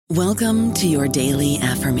Welcome to your daily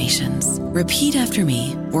affirmations. Repeat after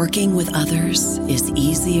me. Working with others is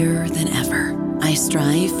easier than ever. I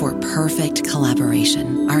strive for perfect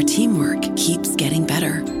collaboration. Our teamwork keeps getting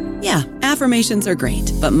better. Yeah, affirmations are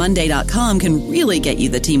great, but Monday.com can really get you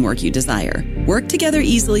the teamwork you desire. Work together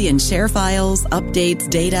easily and share files, updates,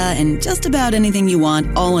 data, and just about anything you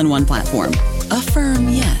want all in one platform. Affirm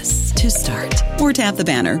yes to start, or tap the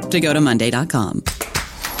banner to go to Monday.com.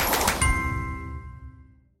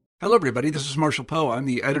 Hello, everybody. This is Marshall Poe. I'm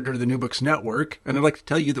the editor of the New Books Network, and I'd like to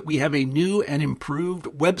tell you that we have a new and improved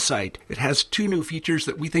website. It has 2 new features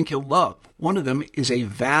that we think you'll love. One of them is a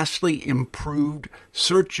vastly improved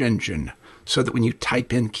search engine, so that when you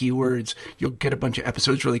type in keywords, you'll get a bunch of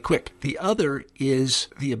episodes really quick. The other is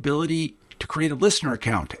the ability to create a listener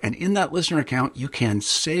account, and in that listener account, you can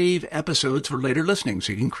save episodes for later listening,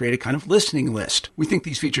 so you can create a kind of listening list. We think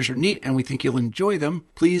these features are neat, and we think you'll enjoy them.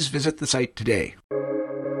 Please visit the site today.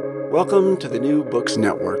 Welcome to the New Books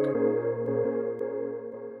Network.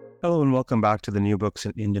 Hello and welcome back to the New Books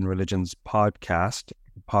in Indian Religions podcast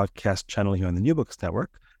channel here on the New Books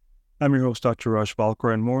Network. I'm your host, Dr. Raj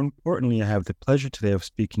Balkar, and more importantly, I have the pleasure today of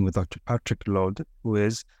speaking with Dr. Patrick Laude, who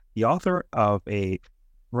is the author of a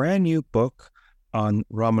brand new book on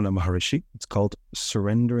Ramana Maharshi. It's called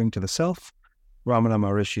Surrendering to the Self, Ramana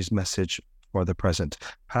Maharshi's Message for the Present.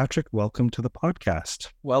 Patrick, welcome to the podcast.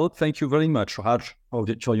 Well, thank you very much, Raj,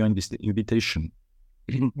 for your invitation.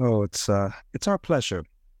 Oh, it's our pleasure.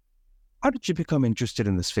 How did you become interested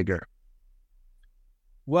in this figure?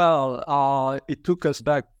 Well, it took us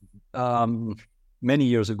back many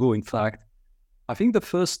years ago, in fact. I think the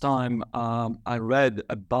first time I read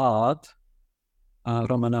about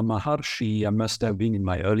Ramana Maharshi, I must have been in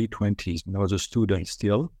my early 20s when I was a student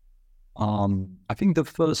still. I think the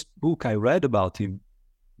first book I read about him,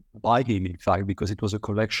 by him, in fact, because it was a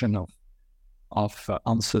collection of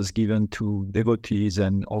answers given to devotees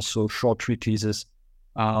and also short treatises.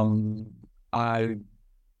 I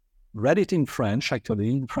read it in French,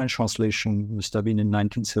 actually, in French translation, must have been in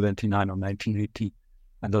 1979 or 1980,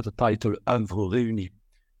 under the title Œuvres Réunies.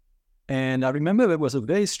 And I remember there was a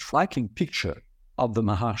very striking picture of the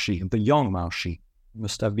Maharshi, the young Maharshi.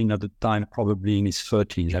 Must have been at the time probably in his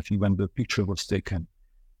 30s, I think, when the picture was taken.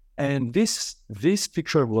 And this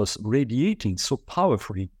picture was radiating so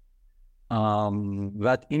powerfully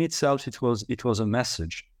that in itself it was a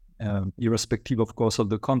message, irrespective, of course, of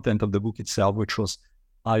the content of the book itself, which was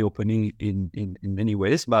eye-opening in many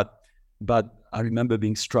ways. But I remember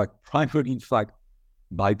being struck primarily, in fact,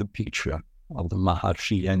 by the picture of the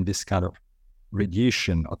Maharshi, and this kind of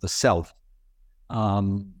radiation of the self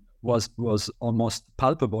was almost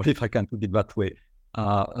palpable, if I can put it that way,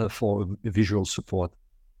 for visual support.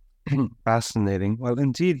 Fascinating. Well,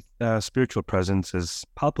 indeed, spiritual presence is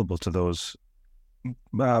palpable to those.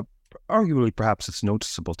 Arguably, perhaps it's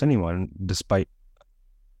noticeable to anyone, despite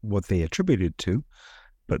what they attribute it to,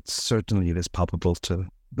 but certainly it is palpable to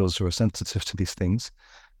those who are sensitive to these things.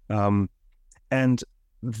 And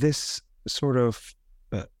this sort of,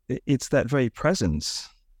 it's that very presence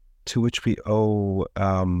to which we owe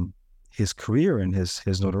his career and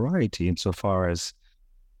his notoriety, insofar as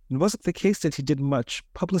it wasn't the case that he did much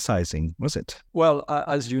publicizing, was it? Well,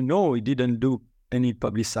 as you know, he didn't do any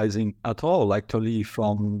publicizing at all. Actually,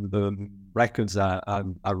 from the records I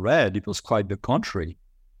read, it was quite the contrary.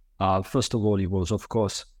 First of all, he was, of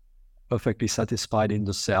course, perfectly satisfied in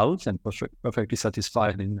the self and perfectly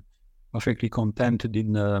satisfied perfectly contented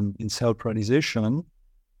in self-realization.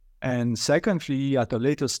 And secondly, at a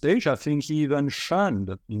later stage, I think he even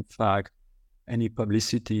shunned, in fact, any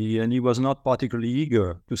publicity, and he was not particularly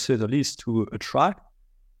eager, to say the least, to attract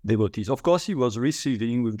devotees. Of course, he was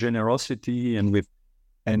receiving with generosity and with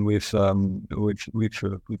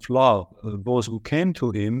love those who came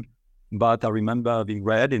to him. But I remember having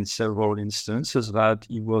read in several instances that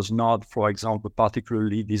he was not, for example,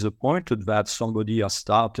 particularly disappointed that somebody had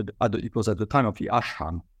started. It was at the time of the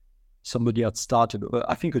ashram. Somebody had started,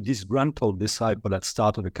 I think a disgruntled disciple had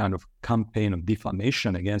started a kind of campaign of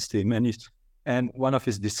defamation against him. And one of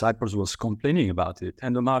his disciples was complaining about it.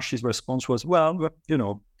 And the Maharshi's response was, well,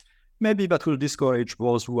 maybe that will discourage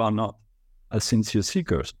those who are not sincere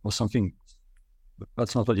seekers or something.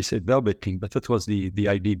 That's not what he said verbatim, but that was the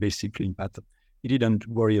idea basically. That he didn't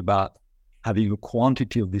worry about having a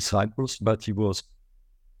quantity of disciples, but he was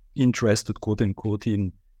interested, quote unquote,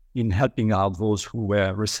 in helping out those who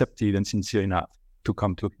were receptive and sincere enough to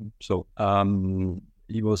come to him. So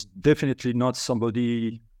he was definitely not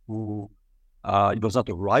somebody who, he was not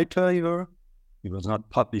a writer either. He was not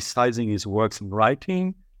publicizing his works in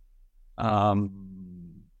writing.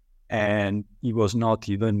 And he was not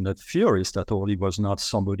even a theorist at all. He was not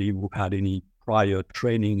somebody who had any prior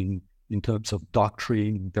training in terms of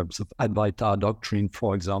doctrine, in terms of Advaita doctrine,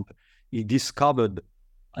 for example. He discovered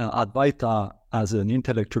Advaita as an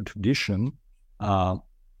intellectual tradition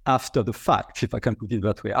after the fact, if I can put it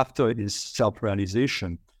that way, after his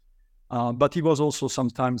self-realization. But he was also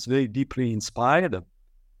sometimes very deeply inspired.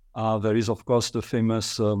 There is, of course, the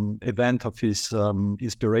famous event of his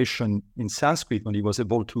inspiration in Sanskrit, when he was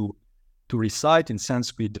able to recite in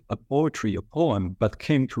Sanskrit a poetry, a poem, that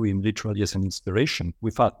came to him literally as an inspiration,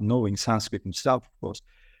 without knowing Sanskrit himself, of course.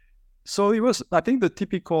 So he was, I think, the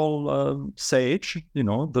typical sage,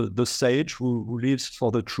 the sage who lives for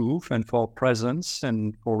the truth and for presence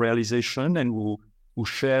and for realization, and who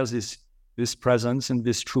shares this presence and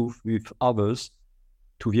this truth with others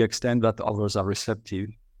to the extent that others are receptive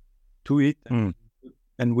to it and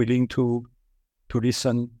willing to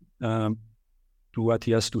listen to what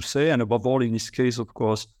he has to say. And above all, in his case, of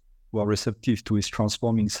course, who are receptive to his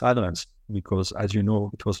transforming silence, because, as you know,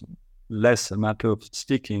 it was less a matter of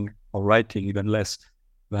speaking or writing, even less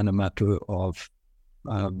than a matter of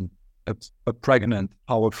a pregnant,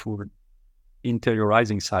 powerful,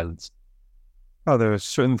 interiorizing silence. Oh, there are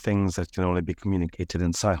certain things that can only be communicated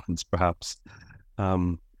in silence, perhaps.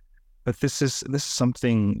 But this is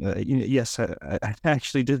something. Yes, I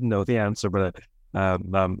actually didn't know the answer, but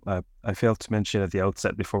I failed to mention at the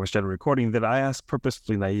outset before we started recording that I ask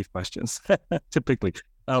purposefully naive questions, typically.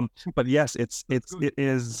 But yes, it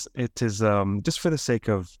is just for the sake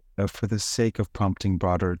of prompting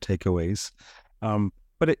broader takeaways.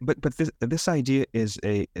 But this idea is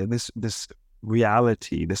this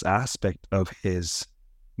reality, this aspect of his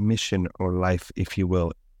mission or life, if you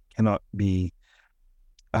will, cannot be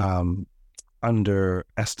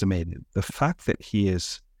underestimated. The fact that he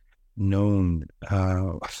is known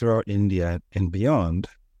throughout India and beyond,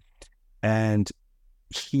 and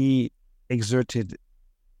he exerted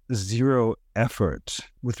zero effort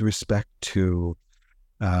with respect to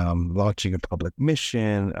launching a public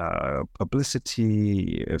mission,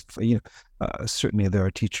 publicity. Certainly there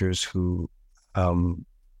are teachers who,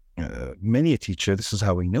 many a teacher, this is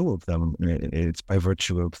how we know of them, it's by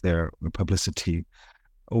virtue of their publicity.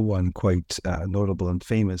 One quite notable and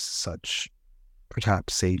famous such,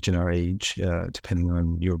 perhaps sage in our age, depending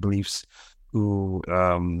on your beliefs, who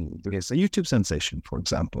is a YouTube sensation, for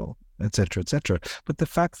example, etc., etc. But the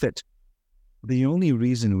fact that the only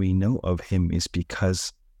reason we know of him is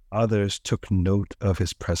because others took note of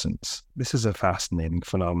his presence. This is a fascinating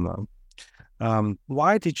phenomenon.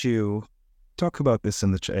 Why did you talk about this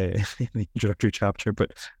in the introductory chapter?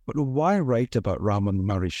 But why write about Ramana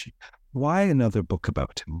Maharshi? Why another book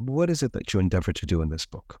about him? What is it that you endeavor to do in this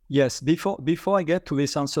book? Yes, before I get to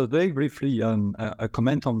this answer, very briefly, a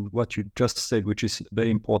comment on what you just said, which is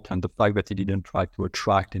very important, the fact that he didn't try to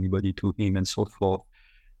attract anybody to him and so forth.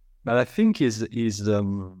 But I think his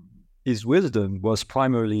wisdom was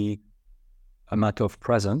primarily a matter of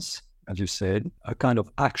presence, as you said, a kind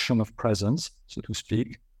of action of presence, so to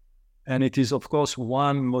speak. And it is, of course,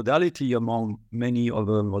 one modality among many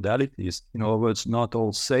other modalities. In other words, not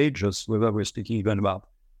all sages, whether we're speaking even about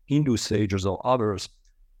Hindu sages or others,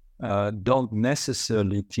 don't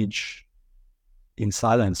necessarily teach in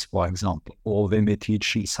silence, for example, or they may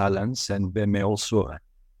teach in silence and they may also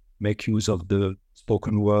make use of the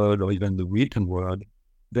spoken word or even the written word.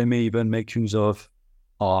 They may even make use of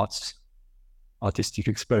artistic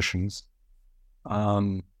expressions.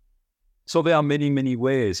 So there are many, many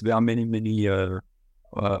ways. There are many, many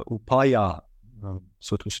upaya,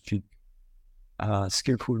 so to speak,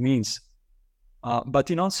 skillful means.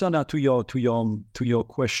 But in answer now to your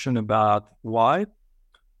question about why,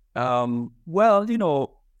 I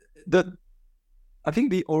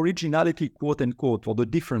think the originality, quote unquote, or the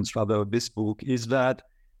difference rather of this book is that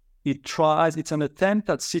it's an attempt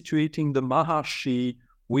at situating the Maharshi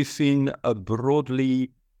within a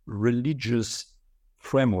broadly religious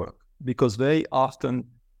framework. Because very often,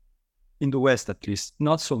 in the West at least,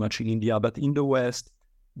 not so much in India, but in the West,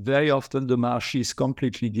 very often the Maharshi is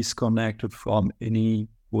completely disconnected from any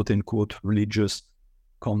quote-unquote religious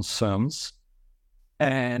concerns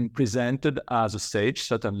and presented as a sage,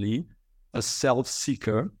 certainly, a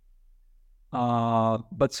self-seeker,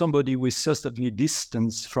 but somebody with certainly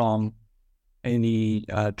distance from any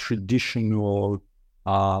traditional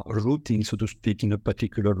rooting, so to speak, in a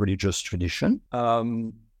particular religious tradition.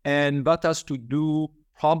 And that has to do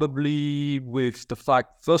probably with the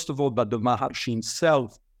fact, first of all, that the Maharshi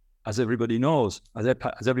himself, as everybody knows, as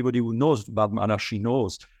everybody who knows about Maharshi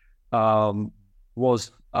knows,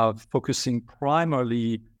 was focusing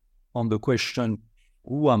primarily on the question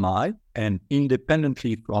who am I? And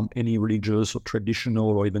independently from any religious or traditional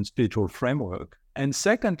or even spiritual framework. And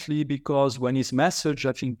secondly, because when his message,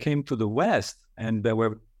 I think, came to the West, and there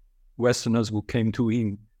were Westerners who came to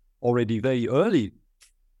him already very early,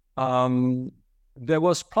 there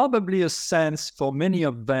was probably a sense for many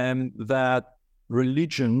of them that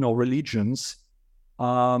religion or religions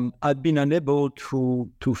had been unable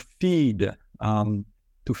to feed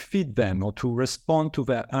them or to respond to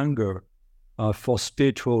their hunger for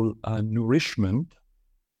spiritual nourishment,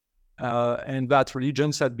 and that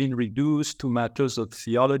religions had been reduced to matters of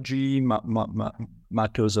theology,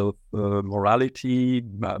 matters of morality,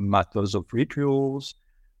 matters of rituals,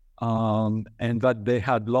 and that they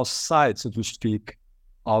had lost sight, so to speak,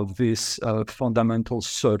 of this fundamental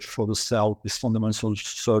search for the self, this fundamental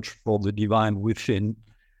search for the divine within.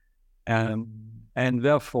 And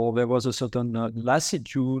therefore, there was a certain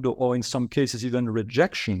lassitude, or in some cases, even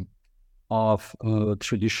rejection of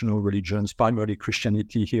traditional religions, primarily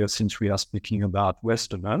Christianity here, since we are speaking about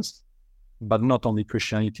Westerners, but not only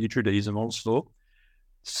Christianity, Judaism also.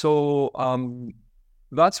 So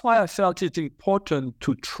that's why I felt it important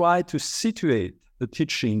to try to situate the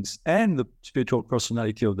teachings and the spiritual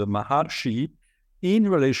personality of the Maharshi in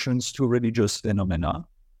relations to religious phenomena.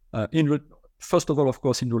 First of all, of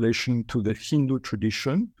course, in relation to the Hindu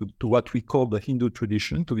tradition, to what we call the Hindu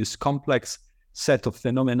tradition, to this complex set of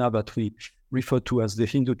phenomena that we refer to as the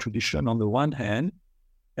Hindu tradition on the one hand,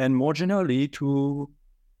 and more generally to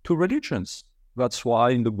religions. That's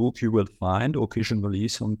why in the book you will find occasionally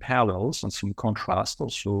some parallels and some contrast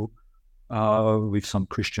also with some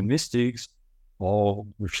Christian mystics, or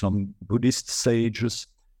with some Buddhist sages,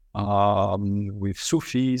 with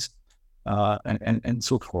Sufis, and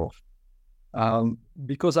so forth.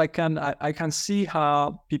 Because I can see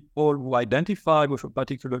how people who identify with a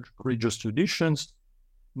particular religious traditions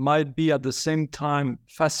might be at the same time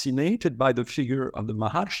fascinated by the figure of the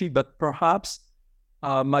Maharshi, but perhaps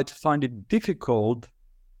might find it difficult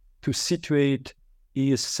to situate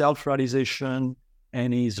his self-realization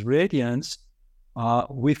and his radiance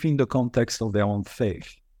within the context of their own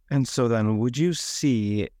faith. And so then, would you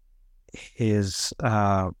see his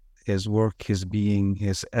work, his being,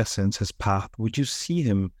 his essence, his path, would you see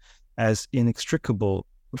him as inextricable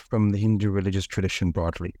from the Hindu religious tradition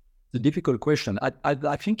broadly? It's a difficult question.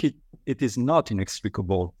 I think it is not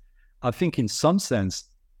inexplicable. I think in some sense,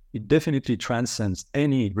 it definitely transcends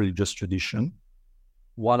any religious tradition,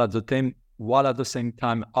 while at the same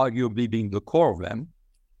time arguably being the core of them.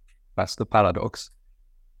 That's the paradox.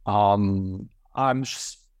 On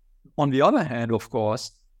the other hand, of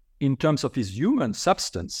course, in terms of his human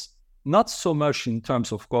substance, not so much in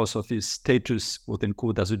terms, of course, of his status, quote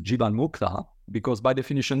unquote, as a Jivan Mukta, because by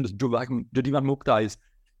definition, the Jivan Mukta is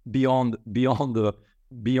beyond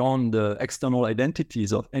the external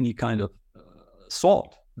identities of any kind of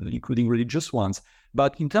sort, including religious ones.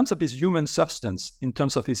 But in terms of his human substance, in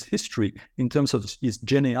terms of his history, in terms of his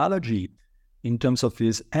genealogy, in terms of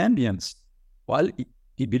his ambience, well,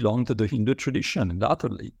 he belonged to the Hindu tradition,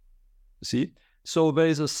 undoubtedly. See? So there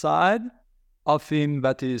is a side of him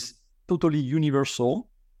that is totally universal,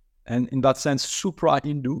 and in that sense,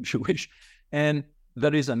 supra-Hindu, if you wish. And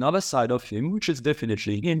there is another side of him, which is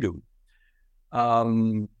definitely Hindu.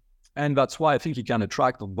 And that's why I think he can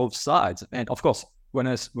attract on both sides. And of course, when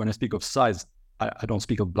I speak of sides, I don't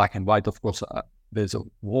speak of black and white. Of course, there's a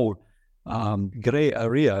whole gray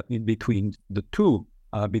area in between the two,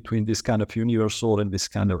 between this kind of universal and this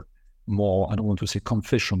kind of more, I don't want to say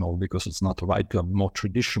confessional because it's not the right term, more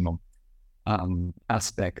traditional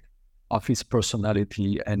aspect of his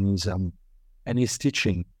personality and his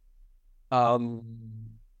teaching. Now,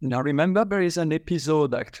 remember, there is an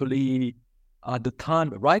episode actually at the time,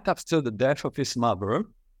 right after the death of his mother.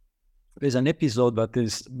 There's an episode that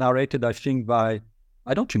is narrated, I think, by,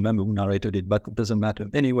 I don't remember who narrated it, but it doesn't matter.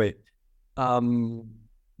 Anyway, the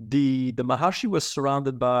Maharshi was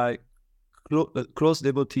surrounded by close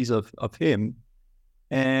devotees of him,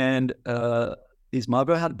 and his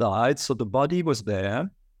mother had died, so the body was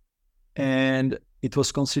there, and it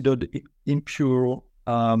was considered impure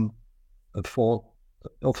for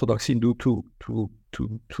Orthodox Hindu to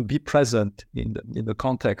be present in the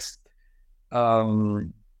context,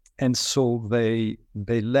 and so they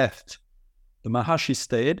left. The Maharshi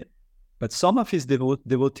stayed, but some of his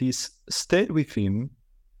devotees stayed with him,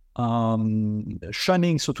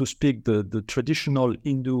 shunning, so to speak, the traditional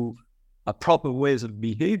Hindu proper ways of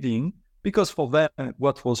behaving, because for them,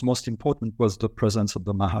 what was most important was the presence of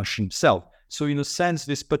the Maharshi himself. So in a sense,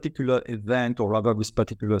 this particular event, or rather this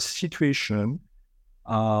particular situation,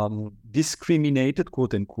 discriminated,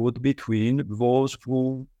 quote unquote, between those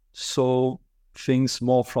who saw things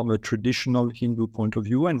more from a traditional Hindu point of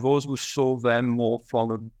view, and those who saw them more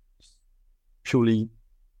from a purely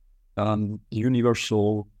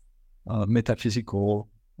universal, metaphysical,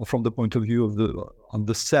 or from the point of view of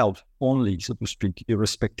the self only, so to speak,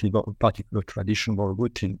 irrespective of a particular tradition or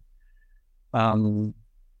routine.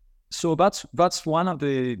 So that's one of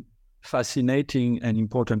the fascinating and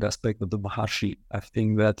important aspects of the Maharshi. I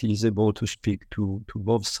think that he's able to speak to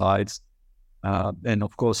both sides, and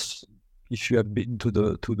of course, if you have been to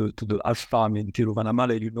the ashram in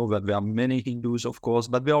Tiruvannamalai, you know that there are many Hindus, of course,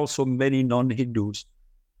 but there are also many non-Hindus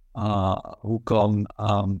who come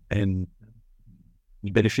and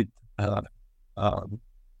benefit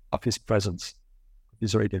of his presence,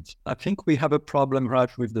 his radiance. I think we have a problem,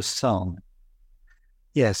 Raj, with the sound.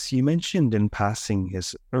 Yes, you mentioned in passing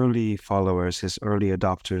his early followers, his early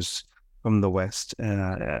adopters from the West,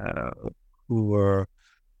 who were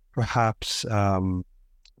perhaps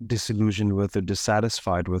disillusioned with or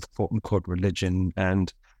dissatisfied with quote-unquote religion,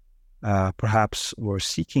 and perhaps were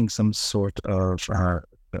seeking some sort of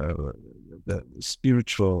the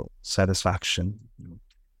spiritual satisfaction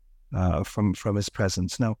from his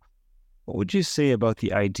presence. Now, what would you say about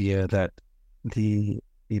the idea that the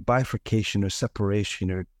bifurcation or separation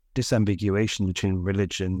or disambiguation between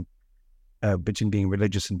religion, between being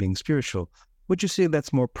religious and being spiritual, would you say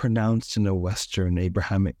that's more pronounced in a Western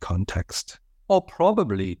Abrahamic context? Oh,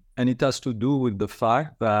 probably. And it has to do with the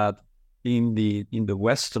fact that in the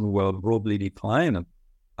Western world, broadly defined,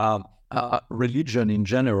 religion in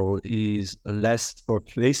general is less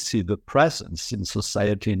pervasive the presence in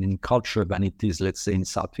society and in culture than it is, let's say, in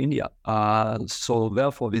South India. So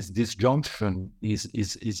therefore, this disjunction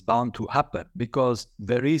is bound to happen, because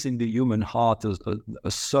there is in the human heart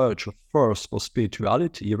a search first for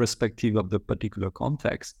spirituality, irrespective of the particular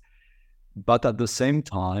context. But at the same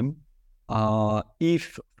time,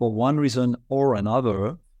 if for one reason or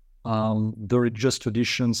another, the religious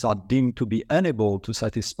traditions are deemed to be unable to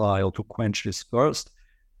satisfy or to quench this thirst,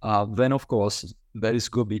 then of course there's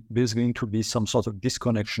going to be some sort of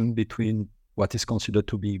disconnection between what is considered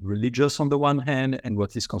to be religious on the one hand and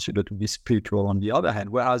what is considered to be spiritual on the other hand.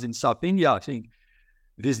 Whereas in South India, I think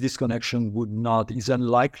this disconnection is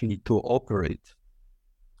unlikely to operate,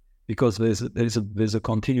 because there's a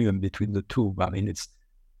continuum between the two. I mean, it's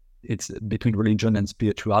between religion and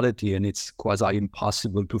spirituality, and it's quasi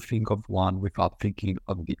impossible to think of one without thinking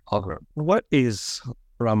of the other. What is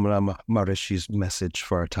Ramana Maharshi's message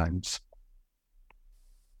for our times?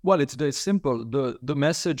 Well, it's very simple. The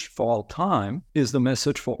message for our time is the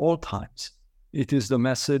message for all times. It is the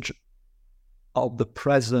message of the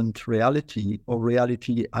present reality, or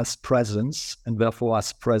reality as presence, and therefore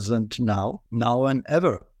as present now and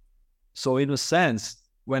ever. So in a sense,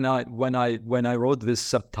 when I wrote this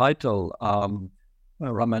subtitle,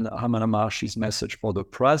 Ramana Maharshi's message for the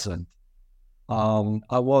present,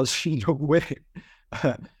 I was in a way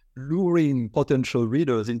luring potential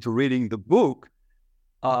readers into reading the book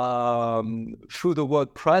through the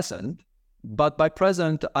word present. But by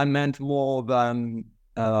present, I meant more than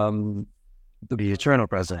the eternal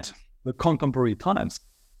present, the contemporary times,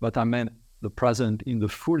 but I meant the present in the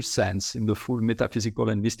full sense, in the full metaphysical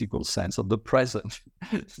and mystical sense of the present.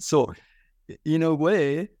 So, in a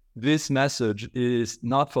way, this message is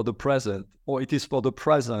not for the present, or it is for the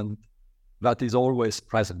present that is always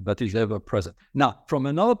present, that is ever present. Now, from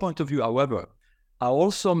another point of view, however, I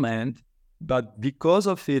also meant that because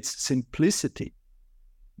of its simplicity,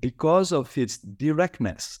 because of its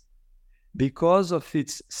directness, because of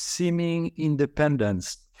its seeming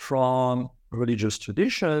independence from religious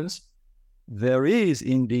traditions, there is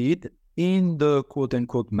indeed in the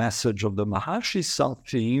quote-unquote message of the Maharshi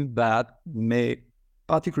something that may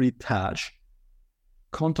particularly touch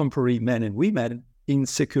contemporary men and women in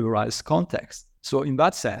secularized context. So in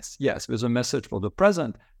that sense, yes, there's a message for the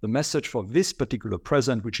present. The message for this particular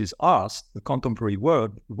present, which is ours, the contemporary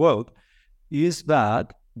world, is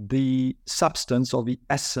that the substance or the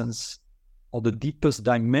essence or the deepest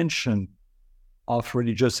dimension of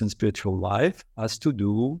religious and spiritual life has to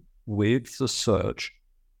do with the search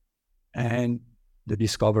and the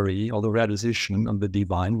discovery or the realization of the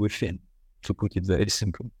divine within, to put it very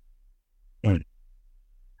simply. Mm.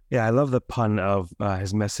 Yeah, I love the pun of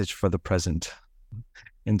his message for the present,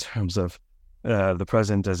 in terms of the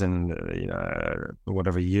present as in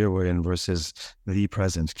whatever year we're in versus the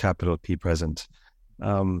present, capital P present.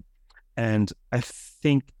 And I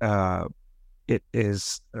think it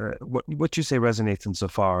is what you say resonates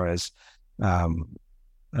insofar as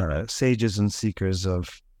sages and seekers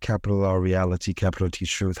of capital R reality, capital T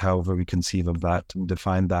truth, however we conceive of that and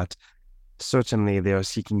define that, certainly they are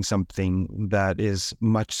seeking something that is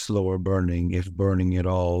much slower burning, if burning at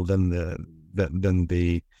all, than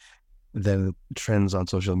the trends on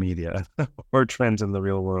social media or trends in the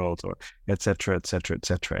real world, or et cetera, et cetera, et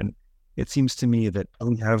cetera. And it seems to me that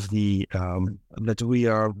we have that we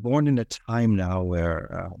are born in a time now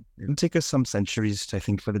where it'll take us some centuries, I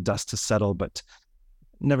think, for the dust to settle, but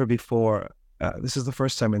never before. This is the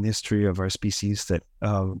first time in the history of our species that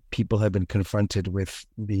people have been confronted with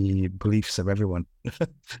the beliefs of everyone,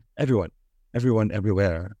 everyone,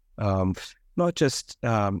 everywhere. Not just,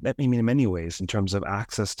 in many ways, in terms of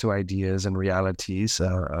access to ideas and realities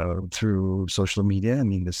through social media. I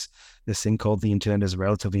mean, this thing called the internet is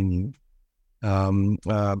relatively new. For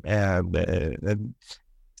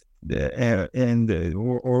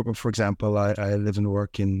example, I live and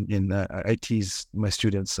work in I tease my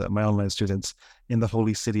students, my online students, in the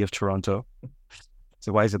holy city of Toronto.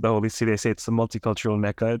 So why is it the holy city? I say it's the multicultural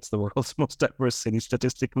mecca. It's the world's most diverse city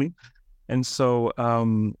statistically. And so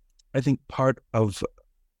I think part of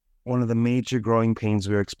one of the major growing pains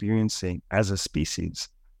we're experiencing as a species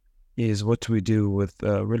is what do we do with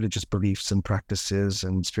religious beliefs and practices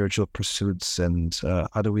and spiritual pursuits, and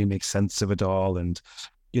how do we make sense of it all? And,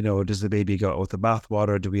 does the baby go out with the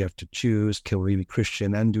bathwater? Do we have to choose? Can we be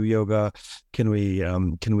Christian and do yoga? Can we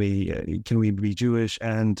be Jewish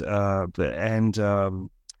and honor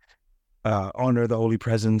the holy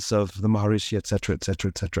presence of the Maharshi, et cetera, et cetera,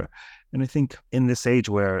 et cetera? And I think in this age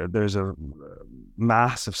where there's a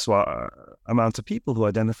massive amounts of people who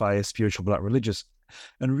identify as spiritual but not religious,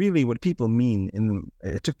 and really what people mean,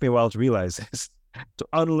 it took me a while to realize this, to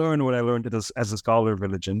unlearn what I learned as a scholar of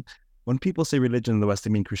religion. When people say religion in the West, they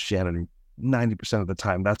mean Christianity. 90% of the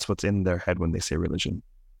time, that's what's in their head when they say religion.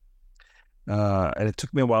 And it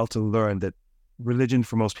took me a while to learn that religion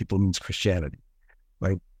for most people means Christianity,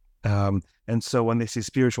 right? And so when they say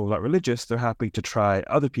spiritual, not religious, they're happy to try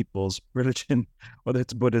other people's religion, whether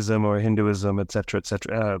it's Buddhism or Hinduism, et cetera,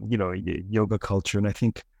 yoga culture. And I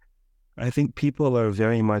think people are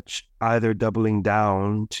very much either doubling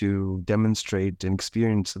down to demonstrate and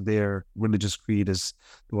experience their religious creed as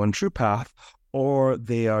the one true path, or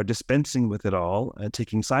they are dispensing with it all and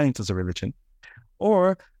taking science as a religion,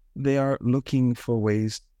 or they are looking for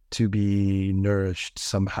ways to be nourished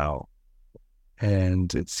somehow.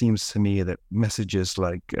 And it seems to me that messages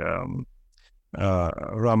like Ramana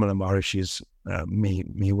Maharshi's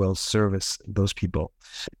may well service those people.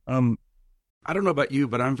 I don't know about you,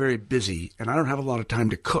 but I'm very busy and I don't have a lot of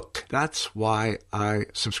time to cook. That's why I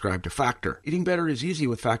subscribe to Factor. Eating better is easy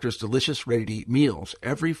with Factor's delicious, ready-to-eat meals.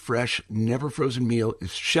 Every fresh, never frozen meal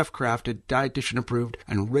is chef-crafted, dietitian approved,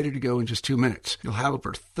 and ready to go in just 2 minutes. You'll have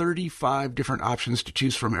over 35 different options to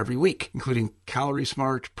choose from every week, including Calorie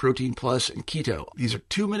Smart, Protein Plus, and Keto. These are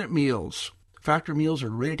 2-minute meals. Factor meals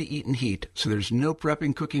are ready to eat and heat, so there's no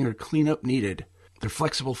prepping, cooking, or cleanup needed. They're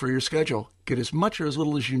flexible for your schedule. Get as much or as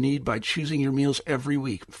little as you need by choosing your meals every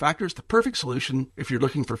week. Factor is the perfect solution if you're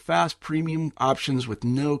looking for fast, premium options with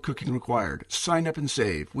no cooking required. Sign up and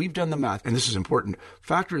save. We've done the math, and this is important.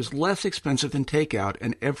 Factor is less expensive than takeout,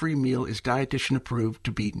 and every meal is dietitian approved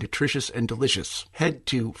to be nutritious and delicious. Head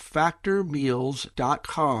to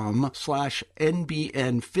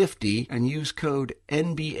factormeals.com/NBN50 and use code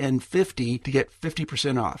NBN50 to get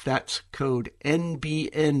 50% off. That's code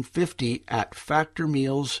NBN50 at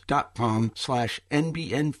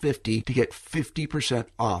factormeals.com/NBN50 to get 50%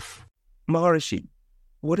 off. Maharshi.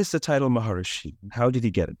 What is the title Maharshi? How did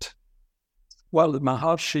he get it? Well,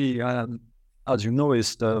 Maharshi, as you know,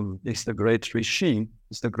 is the great rishi,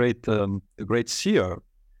 is the great seer,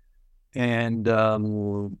 and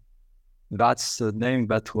that's the name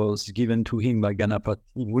that was given to him by Ganapati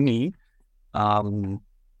Muni.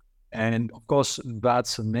 And of course,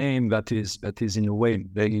 that's a name that is in a way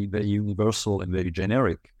very, very universal and very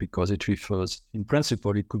generic, because it refers, in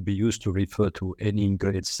principle, it could be used to refer to any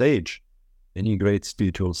great sage, any great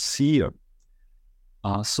spiritual seer.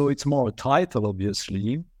 So it's more a title,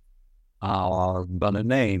 obviously, than a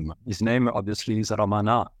name. His name, obviously, is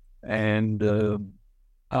Ramana. And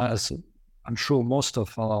as I'm sure most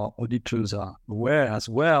of our auditors are aware as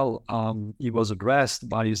well, he was addressed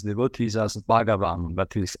by his devotees as Bhagavan,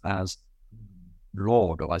 that is, as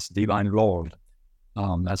Lord, or as divine Lord,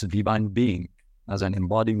 as a divine being, as an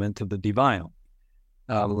embodiment of the divine.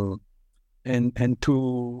 And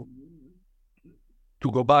to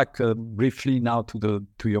go back briefly now to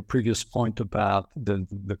your previous point about the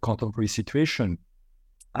contemporary situation,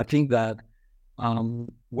 I think that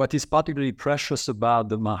what is particularly precious about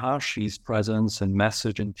the Maharshi's presence and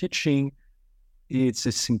message and teaching, it's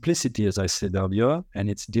its simplicity, as I said earlier, and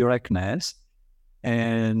its directness.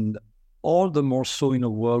 And all the more so in a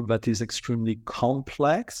world that is extremely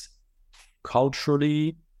complex,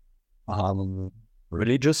 culturally,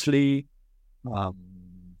 religiously,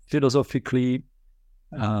 philosophically.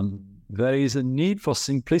 There is a need for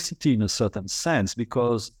simplicity in a certain sense,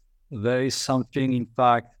 because there is something, in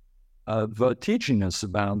fact, vertiginous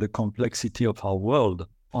about the complexity of our world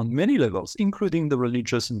on many levels, including the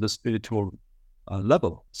religious and the spiritual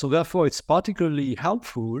level. So therefore, it's particularly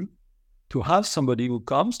helpful to have somebody who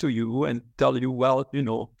comes to you and tell you, well,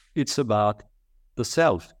 it's about the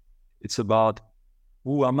self. It's about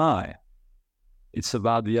who am I? It's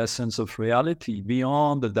about the essence of reality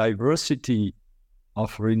beyond the diversity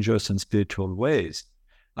of religious and spiritual ways.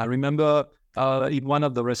 I remember in one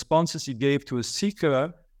of the responses he gave to a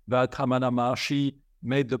seeker that Ramana Maharshi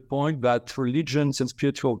made the point that religions and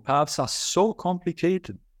spiritual paths are so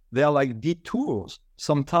complicated. They are like detours,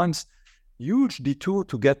 sometimes huge detour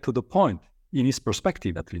to get to the point, in his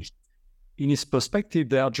perspective at least. In his perspective,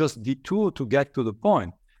 they are just detour to get to the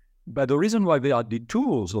point. But the reason why they are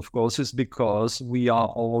detours, of course, is because we are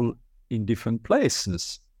all in different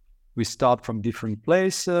places. We start from different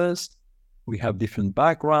places, we have different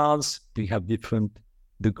backgrounds, we have different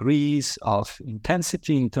degrees of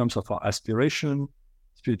intensity in terms of our aspiration,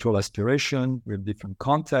 spiritual aspiration, we have different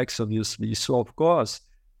contexts, obviously. So, of course,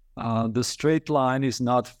 the straight line is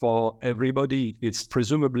not for everybody. It's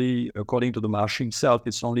presumably, according to the Maharshi himself,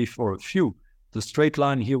 it's only for a few. The straight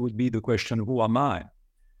line here would be the question, who am I?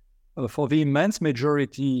 For the immense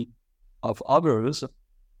majority of others,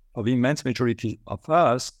 for the immense majority of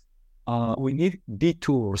us, we need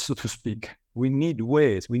detours, so to speak. We need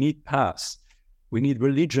ways, we need paths, we need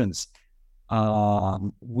religions,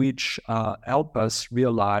 which help us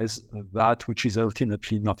realize that which is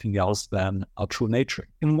ultimately nothing else than our true nature.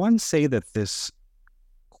 Can one say that this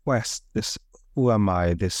quest, this who am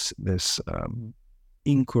I, this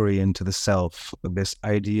inquiry into the self, this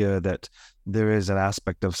idea that there is an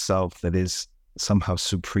aspect of self that is somehow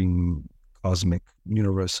supreme, cosmic,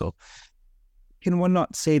 universal, can one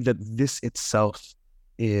not say that this itself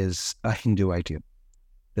is a Hindu idea?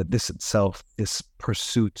 That this itself, this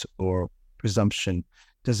pursuit or presumption,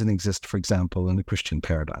 doesn't exist, for example, in the Christian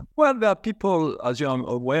paradigm? Well, there are people, as you're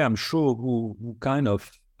aware, I'm sure, who kind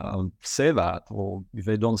of say that, or if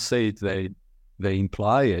they don't say it, they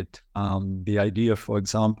imply it. The idea, for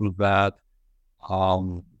example, that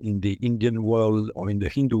in the Indian world, or in the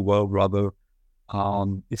Hindu world rather,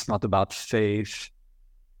 it's not about faith,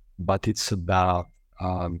 but it's about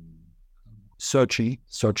searching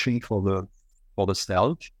for the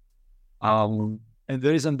self. And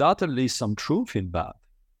there is undoubtedly some truth in that.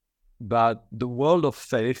 But the world of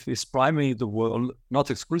faith is primarily the world, not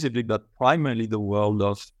exclusively, but primarily the world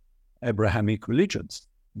of Abrahamic religions.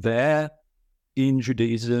 There, in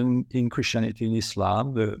Judaism, in Christianity, in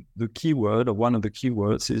Islam, the key word, or one of the key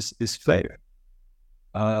words, is faith.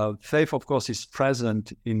 Faith, of course, is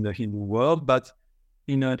present in the Hindu world, but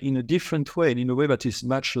in a different way, in a way that is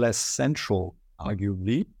much less central,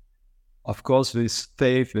 arguably. Of course, there's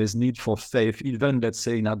faith, there's need for faith, even, let's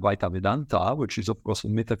say, in Advaita Vedanta, which is, of course, a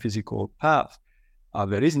metaphysical path.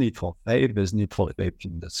 There is need for faith, there's need for faith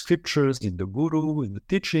in the scriptures, in the guru, in the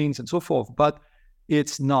teachings, and so forth, but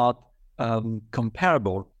it's not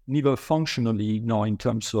comparable, neither functionally nor in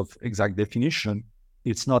terms of exact definition.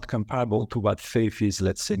 It's not comparable to what faith is,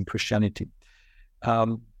 let's say, in Christianity.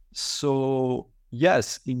 So,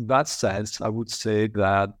 yes, in that sense, I would say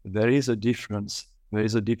that there is a difference. There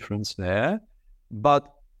is a difference there.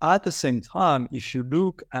 But at the same time, if you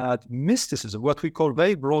look at mysticism, what we call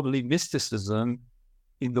very broadly mysticism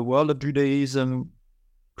in the world of Judaism,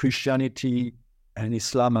 Christianity, and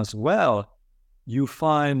Islam as well, you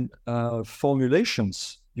find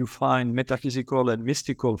formulations, you find metaphysical and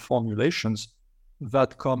mystical formulations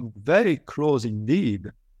that come very close indeed,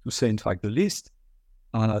 to say in fact the least,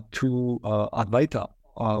 to Advaita.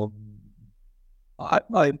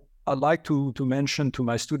 I like to mention to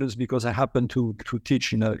my students, because I happen to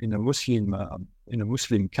teach in a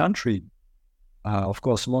Muslim country. Of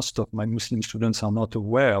course, most of my Muslim students are not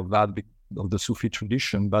aware of that, of the Sufi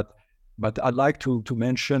tradition, but I'd like to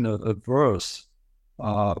mention a verse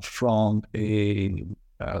from a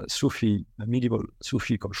medieval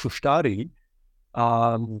Sufi called Shushtari,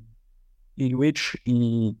 in which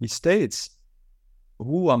he states,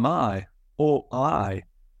 "Who am I, O I,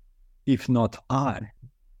 if not I?"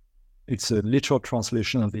 It's a literal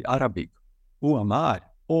translation of the Arabic. Who am I,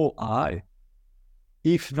 O I,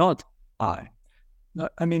 if not I?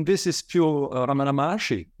 I mean, this is pure Ramana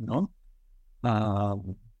Maharshi, no?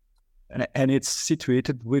 And it's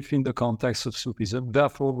situated within the context of Sufism,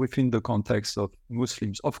 therefore within the context of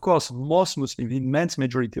Muslims. Of course, most Muslims, the immense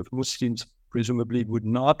majority of Muslims, presumably would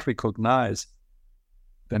not recognize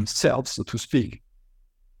themselves, so to speak,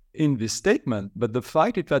 in this statement. But the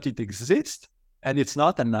fact is that it exists, and it's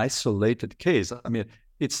not an isolated case. I mean,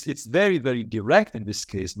 it's very, very direct in this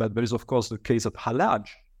case, but there is, of course, the case of Hallaj,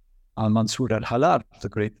 Mansur al-Hallaj, the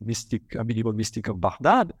great mystic, medieval mystic of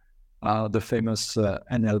Baghdad, the famous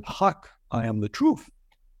Ana al-Haq, I am the truth.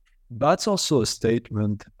 That's also a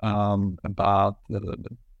statement about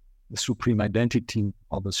the supreme identity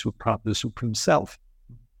of the supreme self,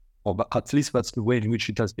 or at least that's the way in which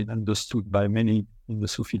it has been understood by many in the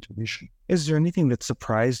Sufi tradition. Is there anything that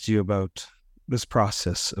surprised you about this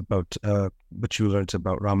process, about what you learned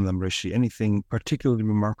about Ramana Maharshi? Anything particularly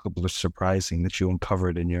remarkable or surprising that you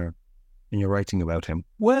uncovered in your writing about him?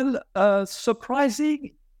 Well,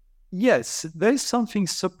 surprising. Yes, there's something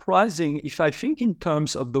surprising if I think in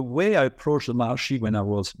terms of the way I approached the Maharshi when I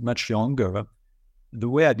was much younger, the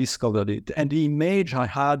way I discovered it, and the image I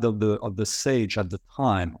had of the sage at the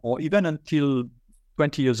time, or even until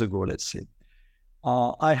 20 years ago, let's say.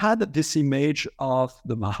 I had this image of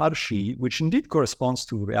the Maharshi, which indeed corresponds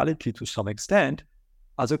to reality to some extent,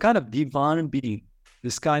 as a kind of divine being,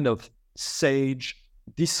 this kind of sage,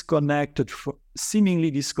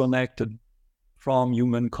 seemingly disconnected from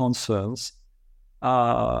human concerns,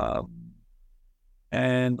 and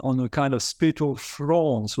on a kind of spiritual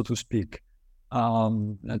throne, so to speak,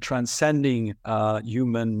 transcending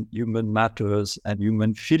human matters and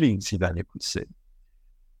human feelings, even I could say.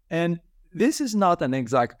 And this is not an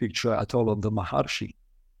exact picture at all of the Maharshi.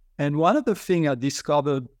 And one of the things I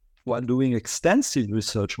discovered while doing extensive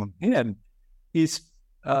research on him is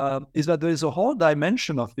that there is a whole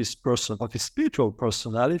dimension of this person, of his spiritual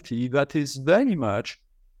personality, that is very much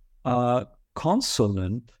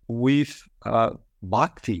consonant with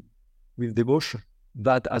bhakti, with devotion.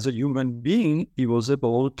 That as a human being, he was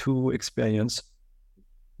able to experience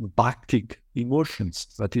bhaktic emotions,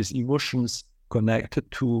 that is, emotions connected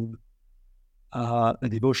to a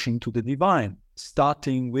devotion to the divine,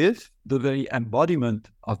 starting with the very embodiment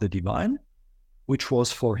of the divine, which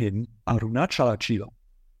was for him Arunachala Shiva.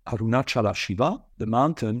 Arunachala Shiva, the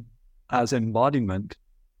mountain, as embodiment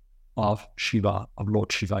of Shiva, of Lord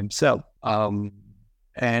Shiva himself. And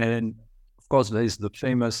of course, there is the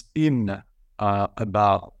famous hymn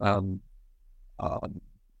about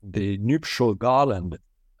the nuptial garland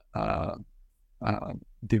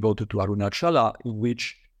devoted to Arunachala, in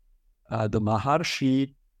which the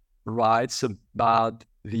Maharshi writes about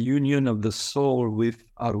the union of the soul with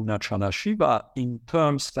Arunachala Shiva in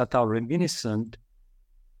terms that are reminiscent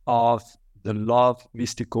of the love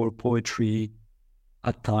mystical poetry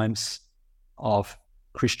at times of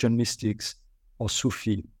Christian mystics or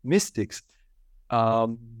Sufi mystics.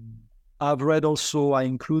 I've read also, I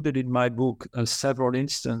included in my book several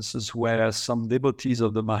instances where some devotees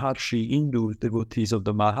of the Maharshi, Hindu devotees of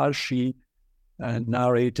the Maharshi,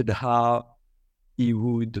 narrated how he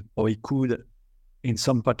would, or he could, in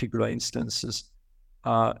some particular instances,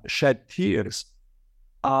 shed tears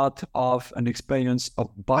out of an experience of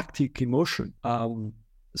bhaktic emotion.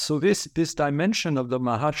 So this dimension of the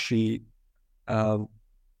Maharshi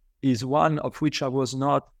is one of which I was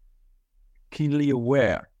not keenly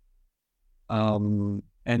aware, and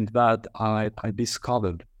that I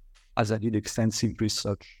discovered as I did extensive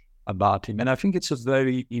research about him. And I think it's a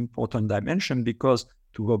very important dimension because,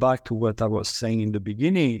 to go back to what I was saying in the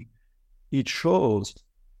beginning, it shows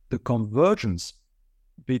the convergence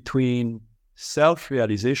between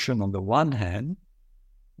self-realization on the one hand,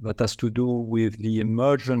 that has to do with the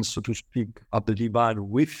emergence, so to speak, of the divine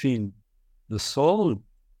within the soul,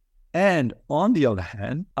 and on the other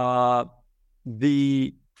hand,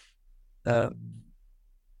 the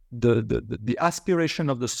aspiration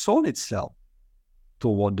of the soul itself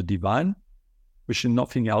toward the divine, which is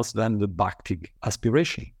nothing else than the bhaktic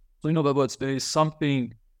aspiration. So in other words, there is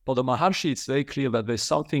something, for the Maharshi, it's very clear that there's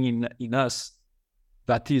something in us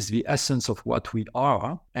that is the essence of what we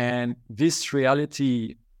are. And this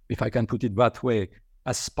reality, if I can put it that way,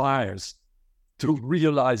 aspires to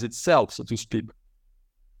realize itself, so to speak,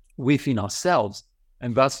 within ourselves.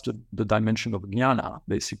 And that's the dimension of jnana,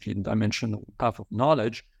 basically, the dimension of path of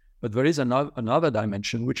knowledge. But there is another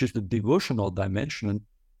dimension, which is the devotional dimension,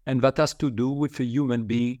 and that has to do with a human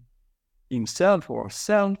being himself or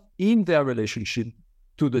herself in their relationship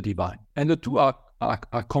to the divine. And the two are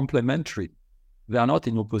complementary. They are not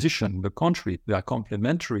in opposition. On the contrary, they are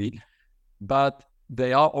complementary, but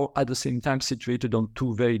they are all at the same time situated on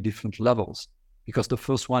two very different levels, because the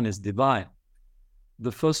first one is divine.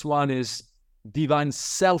 The first one is divine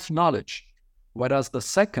self-knowledge, whereas the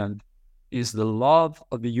second is the love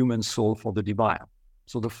of the human soul for the divine.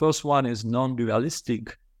 So the first one is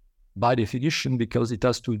non-dualistic by definition because it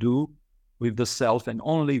has to do with the self and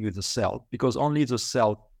only with the self, because only the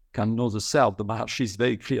self can know the self. The Maharshi is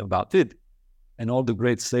very clear about it. And all the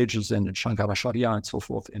great sages and Shankaracharya and so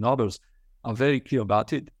forth and others are very clear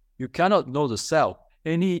about it. You cannot know the self.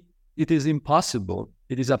 It is impossible.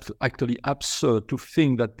 It is actually absurd to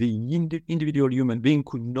think that the individual human being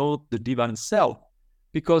could know the divine self,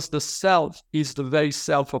 because the self is the very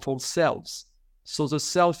self of all selves. So the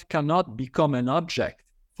self cannot become an object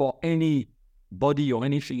for any body or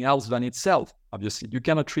anything else than itself. Obviously, you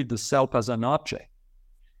cannot treat the self as an object.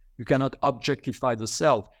 You cannot objectify the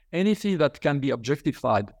self. Anything that can be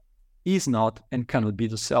objectified is not and cannot be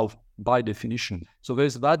the self by definition. So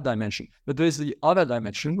there's that dimension. But there's the other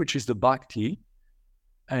dimension, which is the bhakti.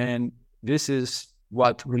 And this is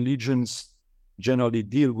what religions generally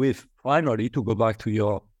deal with primarily, to go back to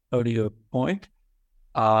your earlier point,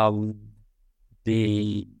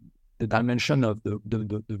 the dimension of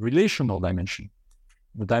the relational dimension,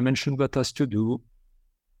 the dimension that has to do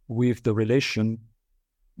with the relation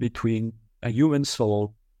between a human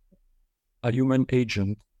soul, a human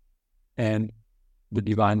agent, and the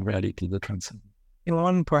divine reality, the transcendent.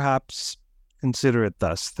 One perhaps consider it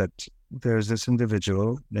thus, that there's this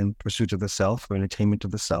individual in pursuit of the self or in attainment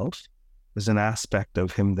of the self. There's an aspect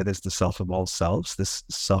of him that is the self of all selves, this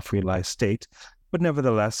self-realized state. But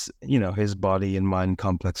nevertheless, his body and mind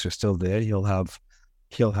complex are still there. He'll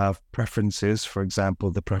have preferences, for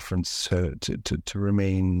example, the preference to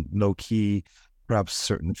remain low-key, perhaps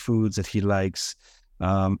certain foods that he likes,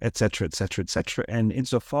 et cetera, et cetera, et cetera. And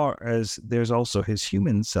insofar as there's also his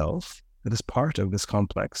human self that is part of this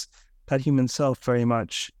complex, that human self very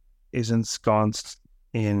much is ensconced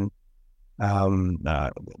in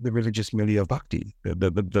the religious milieu of bhakti,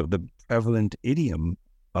 the prevalent idiom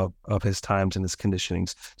of his times and his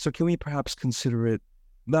conditionings. So can we perhaps consider it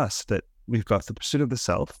thus, that we've got the pursuit of the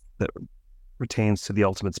self that pertains to the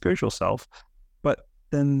ultimate spiritual self, but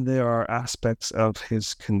then there are aspects of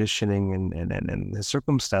his conditioning and his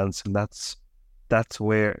circumstance, and that's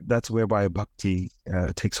whereby bhakti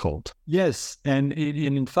takes hold. Yes, and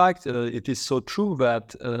in fact, it is so true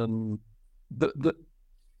that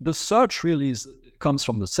the search really comes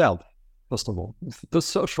from the self. First of all, the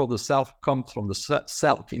search for the self comes from the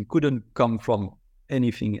self. It couldn't come from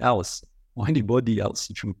anything else or anybody else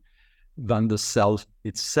than the self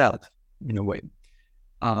itself, in a way.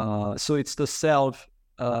 So it's the self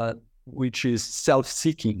which is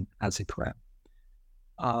self-seeking, as it were.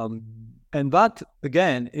 And that,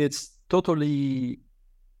 again, it's totally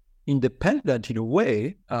independent in a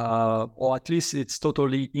way, or at least it's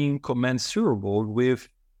totally incommensurable with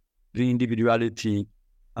the individuality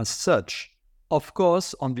as such. Of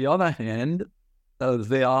course, on the other hand,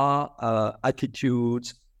 there are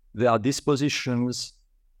attitudes, there are dispositions,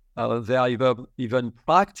 there are even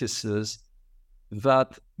practices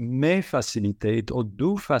that may facilitate or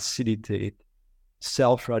do facilitate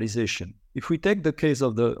self-realization. If we take the case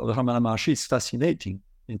of the Ramana Maharshi, it's fascinating,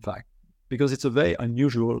 in fact, because it's a very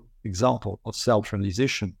unusual example of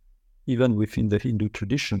self-realization, even within the Hindu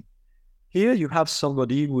tradition. Here you have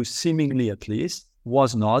somebody who seemingly, at least,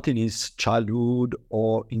 was not in his childhood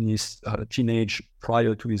or in his teenage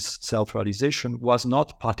prior to his self-realization, was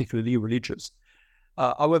not particularly religious.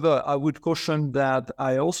 However, I would caution that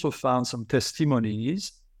I also found some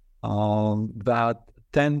testimonies that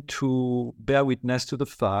tend to bear witness to the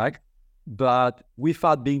fact that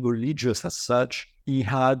without being religious as such, he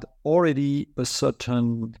had already a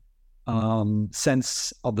certain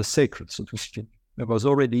sense of the sacred, so to speak. There was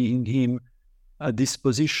already in him a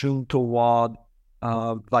disposition toward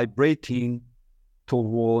vibrating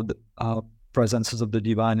toward presences of the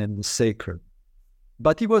divine and the sacred.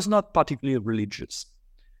 But he was not particularly religious.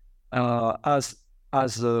 As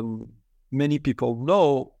many people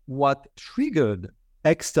know, what triggered,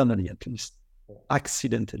 externally at least,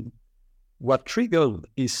 accidentally, what triggered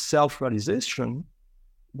his self-realization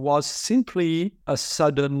was simply a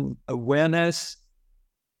sudden awareness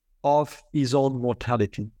of his own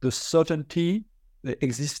mortality, the certainty, the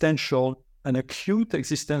existential, an acute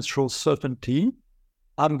existential certainty,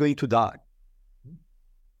 I'm going to die,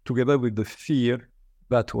 together with the fear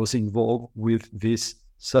that was involved with this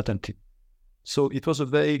certainty. So it was a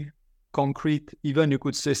very concrete, even you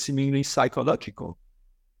could say seemingly psychological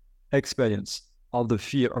experience of the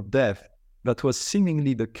fear of death that was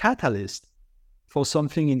seemingly the catalyst for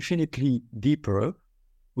something infinitely deeper,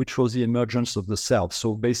 which was the emergence of the self.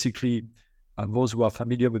 So basically, those who are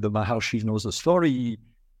familiar with the Maharshi knows the story.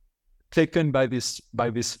 taken by this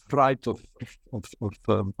fright of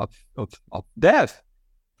death,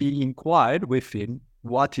 he inquired within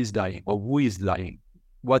what is dying or who is dying,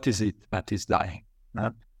 what is it that is dying,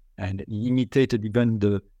 and he imitated even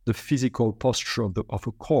the physical posture of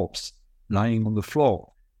a corpse lying on the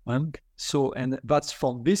floor. And that's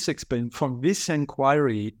from this experience, from this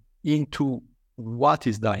inquiry into what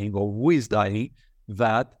is dying or who is dying,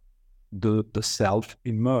 that the self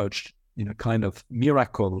emerged in a kind of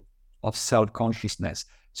miracle of self-consciousness.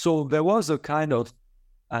 So there was a kind of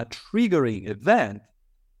a triggering event,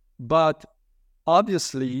 but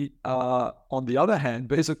obviously, on the other hand,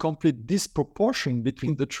 there is a complete disproportion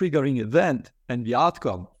between the triggering event and the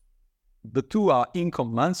outcome. The two are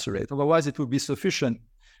incommensurate. Otherwise, it would be sufficient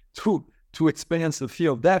to experience the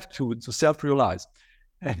fear of death to self-realize.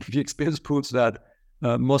 And the experience proves that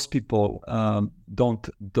most people don't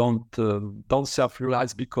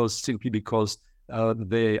self-realize simply because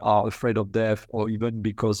they are afraid of death, or even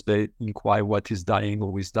because they inquire what is dying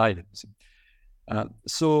or who is dying.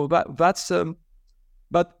 So that's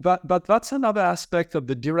another aspect of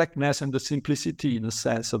the directness and the simplicity, in a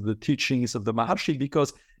sense, of the teachings of the Maharshi,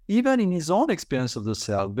 because even in his own experience of the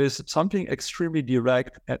self, there's something extremely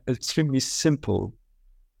direct, extremely simple,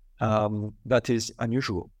 that is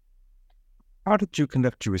unusual. How did you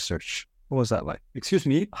conduct your research? What was that like? Excuse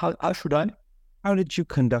me, how should I? How did you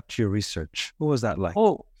conduct your research? What was that like?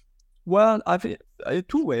 Oh, well, I've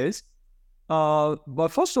two ways. But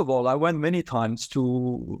first of all, I went many times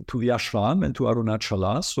to the ashram and to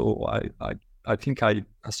Arunachala, so I think I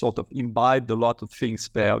sort of imbibed a lot of things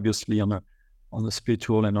there, obviously on a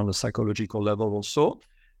spiritual and on a psychological level also.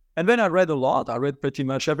 And then I read a lot. I read pretty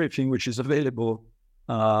much everything which is available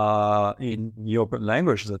in European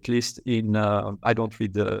languages, at least in I don't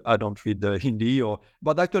read the Hindi,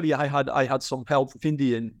 but actually I had some help with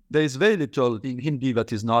Hindi, and there is very little in Hindi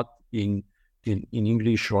that is not in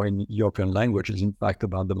English or in European languages, in fact,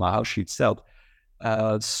 about the Maharshi itself.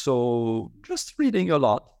 So just reading a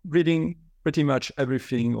lot, reading pretty much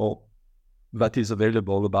everything that is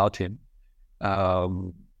available about him,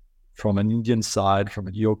 from an Indian side, from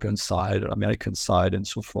a European side, American side, and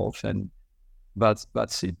so forth. And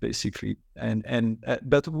that's it basically.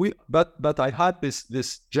 But I had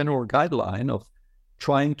this general guideline of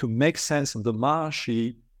trying to make sense of the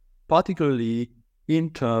Maharshi, particularly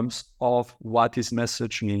in terms of what his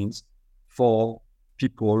message means for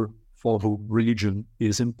people for whom religion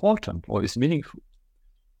is important or is meaningful.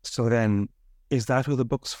 So then, is that who the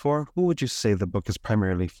book's for? Who would you say the book is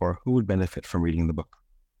primarily for? Who would benefit from reading the book?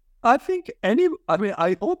 I think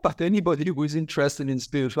I hope that anybody who is interested in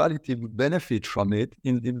spirituality would benefit from it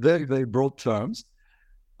in very, very broad terms.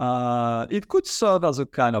 It could serve as a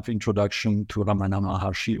kind of introduction to Ramana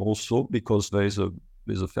Maharshi also, because there's a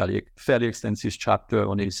fairly extensive chapter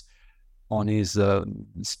on his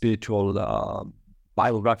spiritual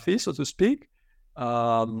biography, so to speak.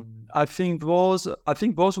 I think those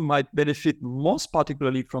who might benefit most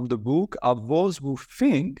particularly from the book are those who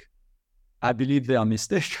think, I believe they are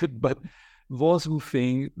mistaken, but those who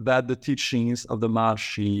think that the teachings of the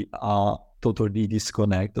Maharshi are totally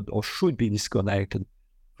disconnected or should be disconnected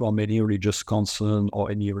from any religious concern or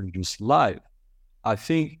any religious life. I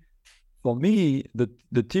think, for me,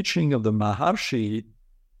 the teaching of the Maharshi,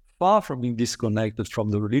 far from being disconnected from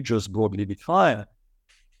the religious broadly defined,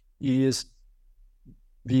 is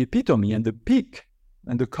the epitome and the peak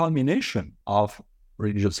and the culmination of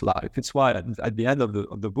religious life. It's why at the end of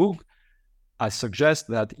the book, I suggest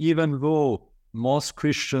that even though most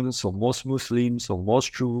Christians or most Muslims or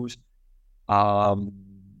most Jews will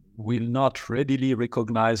not readily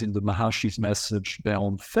recognize in the Maharshi's message their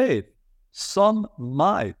own faith, some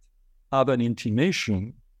might have an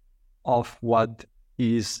intimation of what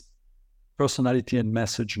his personality and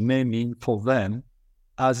message may mean for them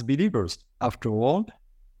as believers. After all,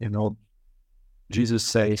 Jesus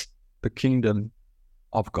says, the kingdom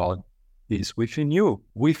of God is within you.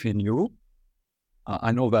 Within you.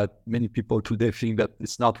 I know that many people today think that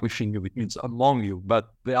it's not within you, it means among you,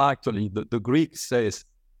 but they are actually, the Greek says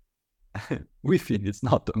within, it's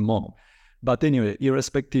not among. But anyway,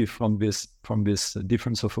 irrespective from this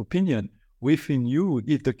difference of opinion, within you,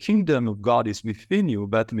 if the kingdom of God is within you,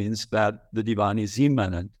 that means that the divine is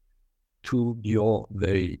immanent to your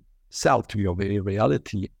very self, to your very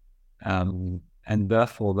reality. And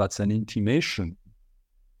therefore, that's an intimation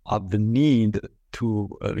of the need to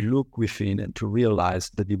look within and to realize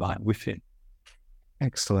the divine within.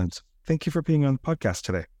 Excellent. Thank you for being on the podcast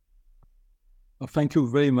today. Well, thank you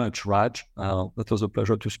very much, Raj. That was a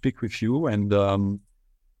pleasure to speak with you, and I'm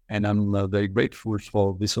very grateful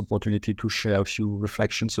for this opportunity to share a few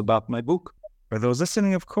reflections about my book. For those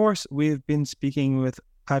listening, of course, we've been speaking with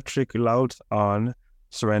Patrick Laude on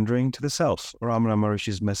surrendering to the self, Ramana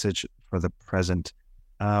Maharshi's message for the present.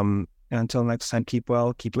 Until next time, keep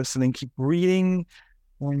well, keep listening, keep reading,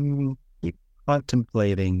 and keep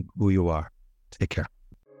contemplating who you are. Take care.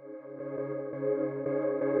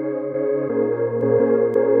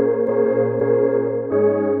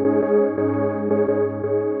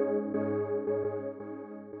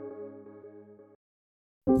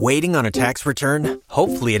 Waiting on a tax return?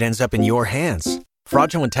 Hopefully it ends up in your hands.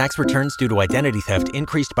 Fraudulent tax returns due to identity theft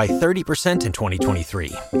increased by 30% in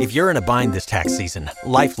 2023. If you're in a bind this tax season,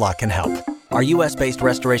 LifeLock can help. Our U.S.-based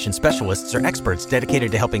restoration specialists are experts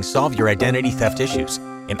dedicated to helping solve your identity theft issues.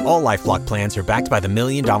 And all LifeLock plans are backed by the $1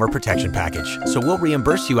 Million Protection Package. So we'll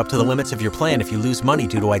reimburse you up to the limits of your plan if you lose money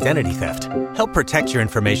due to identity theft. Help protect your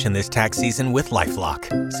information this tax season with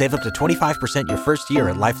LifeLock. Save up to 25% your first year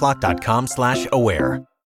at LifeLock.com/aware.